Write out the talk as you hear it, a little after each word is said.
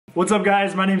What's up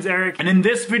guys, my name is Eric, and in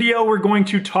this video we're going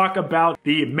to talk about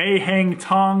the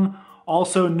Meihengtong,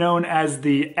 also known as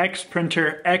the X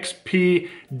Printer XP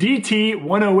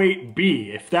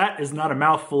DT108B. If that is not a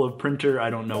mouthful of printer, I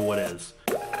don't know what is.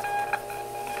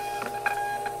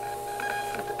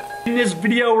 In this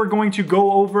video we're going to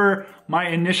go over my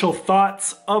initial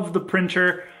thoughts of the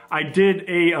printer. I did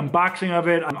a unboxing of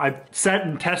it. I set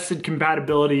and tested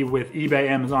compatibility with eBay,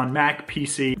 Amazon, Mac,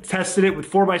 PC. Tested it with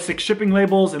 4x6 shipping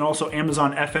labels and also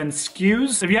Amazon FN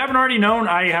SKUs. If you haven't already known,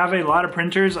 I have a lot of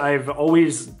printers. I've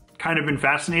always kind of been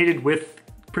fascinated with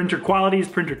printer qualities,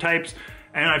 printer types,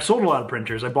 and I've sold a lot of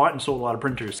printers. I bought and sold a lot of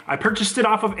printers. I purchased it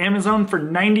off of Amazon for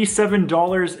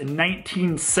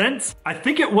 $97.19. I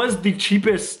think it was the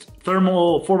cheapest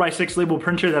thermal 4x6 label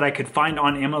printer that I could find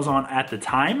on Amazon at the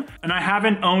time. And I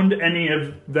haven't owned any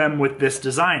of them with this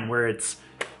design where it's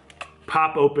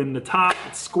pop open the top,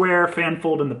 it's square, fan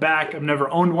fold in the back. I've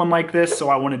never owned one like this, so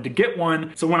I wanted to get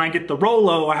one. So when I get the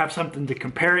Rollo, I have something to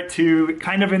compare it to,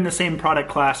 kind of in the same product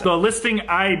class. The listing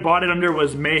I bought it under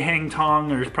was Meihengtong.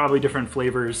 There's probably different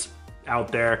flavors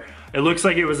out there. It looks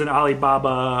like it was an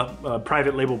Alibaba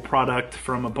private label product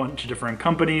from a bunch of different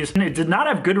companies. And it did not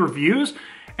have good reviews.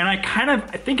 And I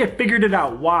think I figured it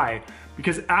out why.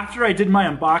 Because after I did my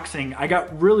unboxing, I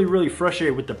got really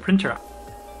frustrated with the printer.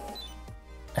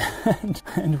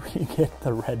 and we get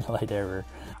the red light error.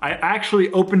 I actually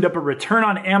opened up a return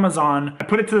on Amazon. I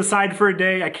put it to the side for a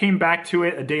day. I came back to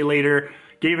it a day later,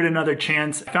 gave it another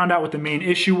chance, found out what the main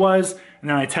issue was, and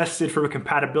then I tested for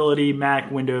compatibility, Mac,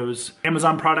 Windows,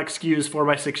 Amazon product SKUs,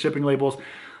 4x6 shipping labels,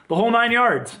 the whole 9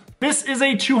 yards. This is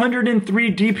a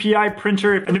 203 DPI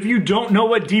printer, and if you don't know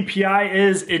what DPI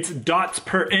is, it's dots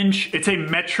per inch. It's a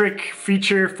metric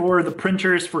feature for the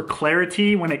printers for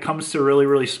clarity when it comes to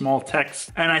really small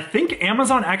text. And I think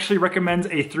Amazon actually recommends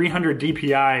a 300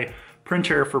 DPI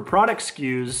printer for product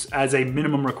SKUs as a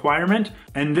minimum requirement.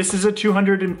 And this is a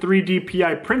 203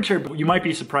 DPI printer, but you might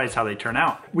be surprised how they turn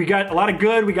out. We got a lot of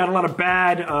good, we got a lot of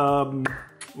bad.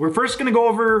 We're first gonna go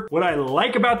over what I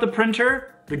like about the printer,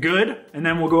 the good, and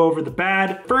then we'll go over the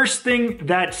bad. First thing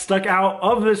that stuck out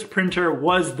of this printer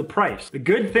was the price. The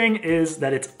good thing is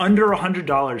that it's under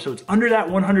 $100, so it's under that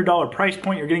 $100 price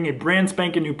point. You're getting a brand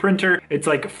spanking new printer. It's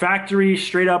like factory,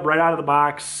 straight up, right out of the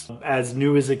box, as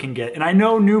new as it can get. And I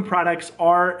know new products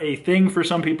are a thing for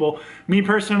some people. Me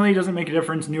personally, it doesn't make a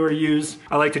difference, new or used.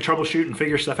 I like to troubleshoot and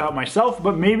figure stuff out myself,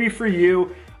 but maybe for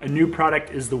you, a new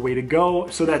product is the way to go.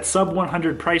 So that sub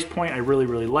 100 price point I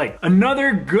really like.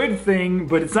 Another good thing,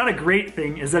 but it's not a great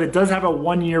thing, is that it does have a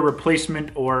 1-year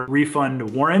replacement or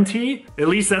refund warranty. At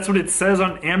least that's what it says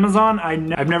on Amazon.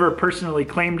 I've never personally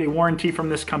claimed a warranty from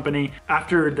this company.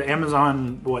 After the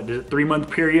Amazon, what, the 3-month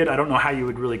period, I don't know how you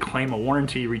would really claim a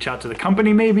warranty. Reach out to the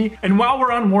company maybe. And while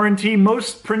we're on warranty,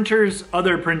 most printers,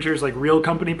 other printers like real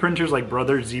company printers like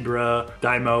Brother, Zebra,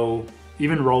 Dymo,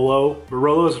 even Rollo, but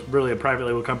Rollo's really a private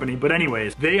label company. But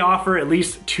anyways, they offer at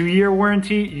least 2-year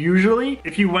warranty usually.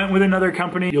 If you went with another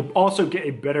company, you'll also get a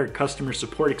better customer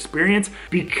support experience.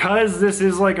 Because this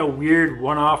is like a weird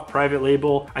one-off private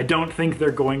label, I don't think they're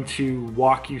going to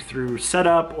walk you through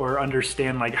setup or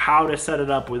understand like how to set it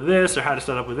up with this or how to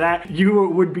set up with that. You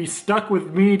would be stuck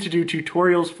with me to do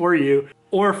tutorials for you,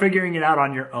 or figuring it out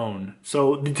on your own.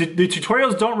 So the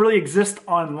tutorials don't really exist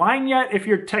online yet. If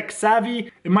you're tech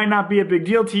savvy, it might not be a big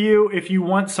deal to you. If you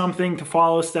want something to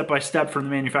follow step by step from the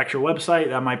manufacturer website,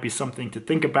 that might be something to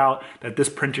think about that this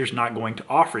printer's not going to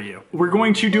offer you. We're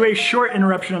going to do a short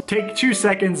interruption. Take 2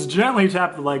 seconds, gently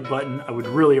tap the like button. I would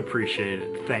really appreciate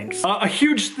it, thanks. A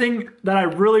huge thing that I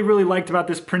really liked about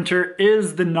this printer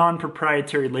is the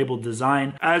non-proprietary label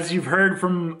design. As you've heard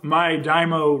from my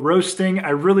Dymo roasting,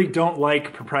 I really don't like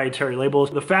proprietary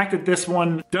labels. The fact that this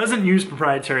one doesn't use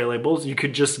proprietary labels, you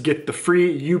could just get the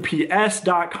free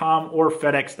UPS.com or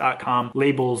FedEx.com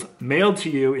labels mailed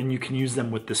to you and you can use them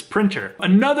with this printer.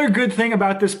 Another good thing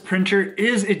about this printer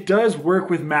is it does work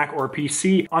with Mac or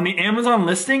PC. On the Amazon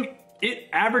listing, it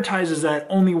advertises that it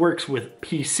only works with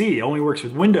PC, only works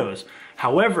with Windows.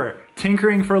 However,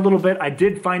 tinkering for a little bit, I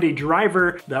did find a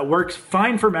driver that works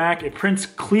fine for Mac. It prints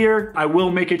clear. I will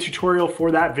make a tutorial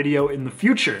for that video in the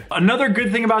future. Another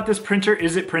good thing about this printer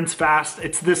is it prints fast.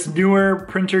 It's this newer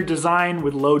printer design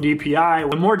with low DPI.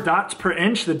 The more dots per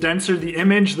inch, the denser the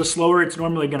image, the slower it's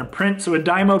normally gonna print. So a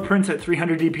Dymo prints at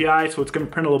 300 DPI, so it's gonna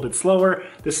print a little bit slower.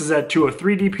 This is at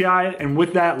 203 DPI, and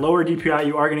with that lower DPI,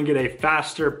 you are gonna get a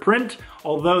faster print,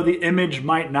 although the image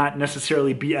might not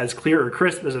necessarily be as clear or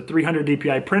crisp as a 300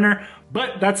 DPI printer.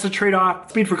 but that's the trade-off.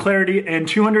 Speed for clarity, and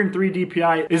 203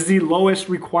 DPI is the lowest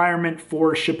requirement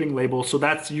for shipping labels. So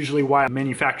that's usually why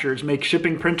manufacturers make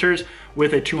shipping printers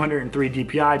with a 203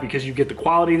 DPI, because you get the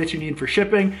quality that you need for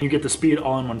shipping, you get the speed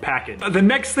all in one package. The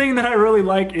next thing that I really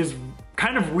like is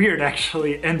kind of weird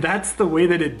actually, and that's the way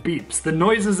that it beeps, the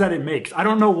noises that it makes. I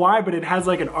don't know why, but it has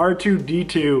like an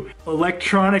R2-D2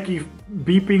 electronic-y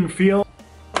beeping feel.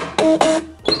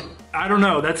 I don't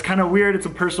know, that's kind of weird. It's a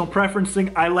personal preference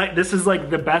thing. This is like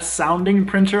the best sounding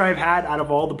printer I've had out of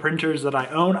all the printers that I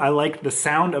own. I like the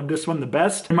sound of this one the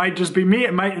best. It might just be me,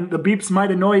 the beeps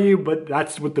might annoy you, but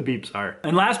that's what the beeps are.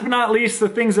 And last but not least, the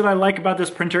things that I like about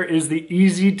this printer is the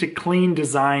easy to clean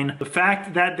design. The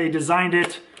fact that they designed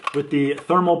it with the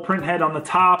thermal print head on the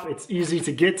top, it's easy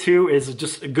to get to, is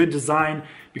just a good design,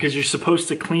 because you're supposed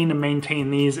to clean and maintain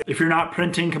these. If you're not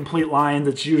printing complete lines,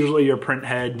 it's usually your print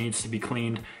head needs to be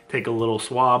cleaned. Take a little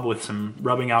swab with some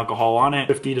rubbing alcohol on it,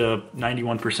 50 to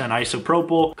 91%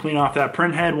 isopropyl. Clean off that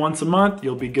print head once a month,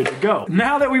 you'll be good to go.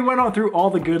 Now that we went on through all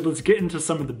the good, let's get into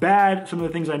some of the bad, some of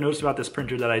the things I noticed about this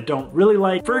printer that I don't really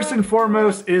like. First and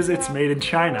foremost is it's made in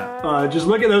China. Just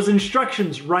look at those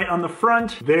instructions right on the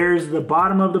front. There's the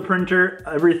bottom of the printer.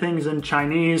 Everything's in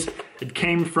Chinese. It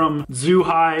came from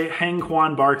Zhuhai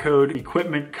Hengquan Barcode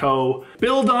Equipment Co.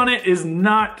 Build on it is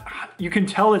not, you can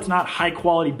tell it's not high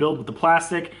quality build with the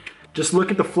plastic. Just look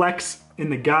at the flex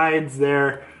in the guides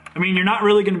there. I mean, you're not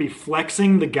really gonna be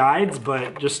flexing the guides,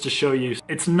 but just to show you,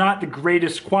 it's not the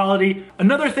greatest quality.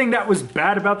 Another thing that was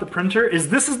bad about the printer is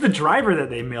this is the driver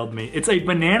that they mailed me. It's a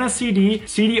Banana CD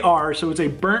CDR, so it's a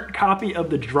burnt copy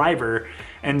of the driver,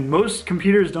 and most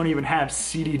computers don't even have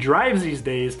CD drives these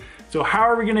days. So how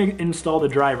are we gonna install the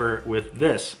driver with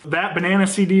this? That Banana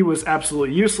CD was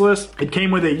absolutely useless. It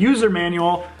came with a user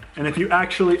manual, and if you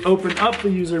actually open up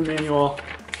the user manual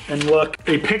and look,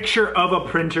 a picture of a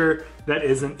printer that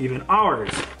isn't even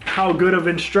ours. How good of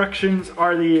instructions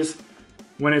are these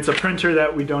when it's a printer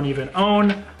that we don't even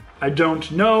own? I don't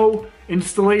know.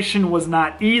 Installation was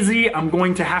not easy. I'm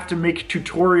going to have to make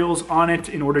tutorials on it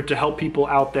in order to help people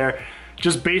out there.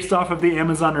 Just based off of the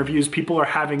Amazon reviews, people are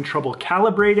having trouble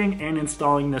calibrating and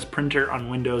installing this printer on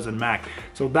Windows and Mac.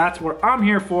 So that's what I'm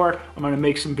here for. I'm gonna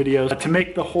make some videos to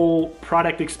make the whole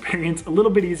product experience a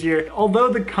little bit easier, although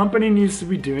the company needs to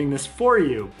be doing this for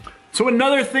you. So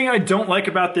another thing I don't like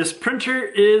about this printer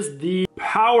is the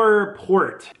power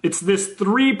port. It's this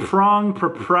 3-prong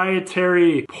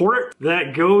proprietary port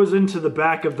that goes into the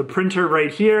back of the printer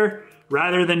right here,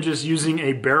 rather than just using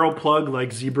a barrel plug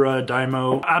like Zebra,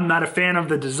 Dymo. I'm not a fan of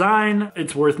the design.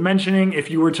 It's worth mentioning, if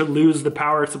you were to lose the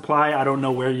power supply, I don't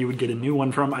know where you would get a new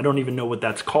one from. I don't even know what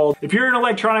that's called. If you're an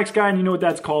electronics guy and you know what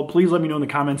that's called, please let me know in the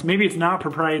comments. Maybe it's not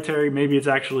proprietary, maybe it's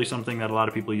actually something that a lot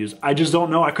of people use. I just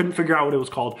don't know, I couldn't figure out what it was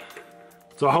called.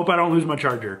 So I hope I don't lose my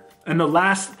charger. And the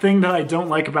last thing that I don't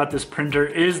like about this printer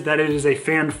is that it is a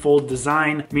fan fold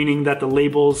design, meaning that the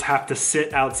labels have to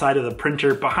sit outside of the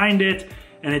printer behind it,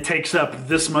 and it takes up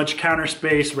this much counter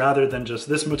space rather than just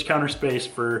this much counter space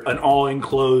for an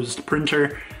all-enclosed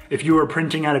printer. If you were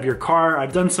printing out of your car,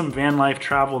 I've done some van life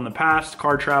travel in the past,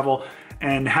 car travel,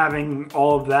 and having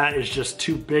all of that is just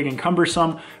too big and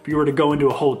cumbersome. If you were to go into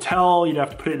a hotel, you'd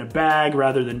have to put it in a bag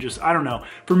rather than just, I don't know.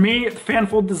 For me, the fan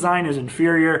fold design is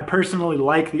inferior. I personally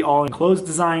like the all-enclosed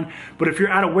design, but if you're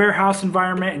at a warehouse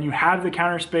environment and you have the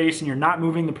counter space and you're not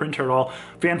moving the printer at all,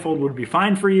 fan fold would be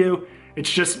fine for you. It's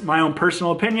just my own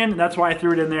personal opinion. That's why I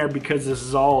threw it in there, because this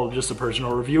is all just a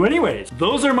personal review anyways.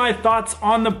 Those are my thoughts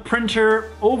on the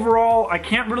printer. Overall, I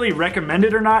can't really recommend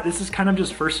it or not. This is kind of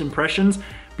just first impressions,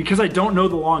 because I don't know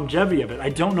the longevity of it. I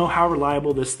don't know how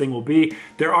reliable this thing will be.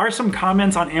 There are some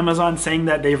comments on Amazon saying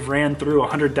that they've ran through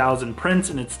 100,000 prints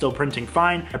and it's still printing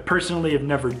fine. I personally have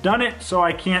never done it, so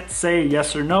I can't say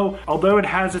yes or no, although it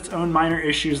has its own minor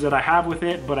issues that I have with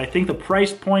it, but I think the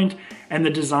price point and the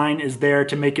design is there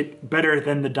to make it better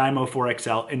than the Dymo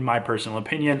 4XL in my personal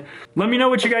opinion. Let me know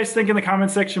what you guys think in the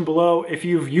comment section below. If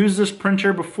you've used this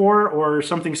printer before or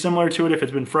something similar to it, if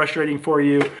it's been frustrating for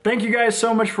you. Thank you guys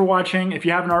so much for watching. If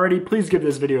you haven't already, please give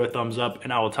this video a thumbs up,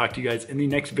 and I will talk to you guys in the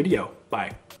next video.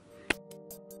 Bye.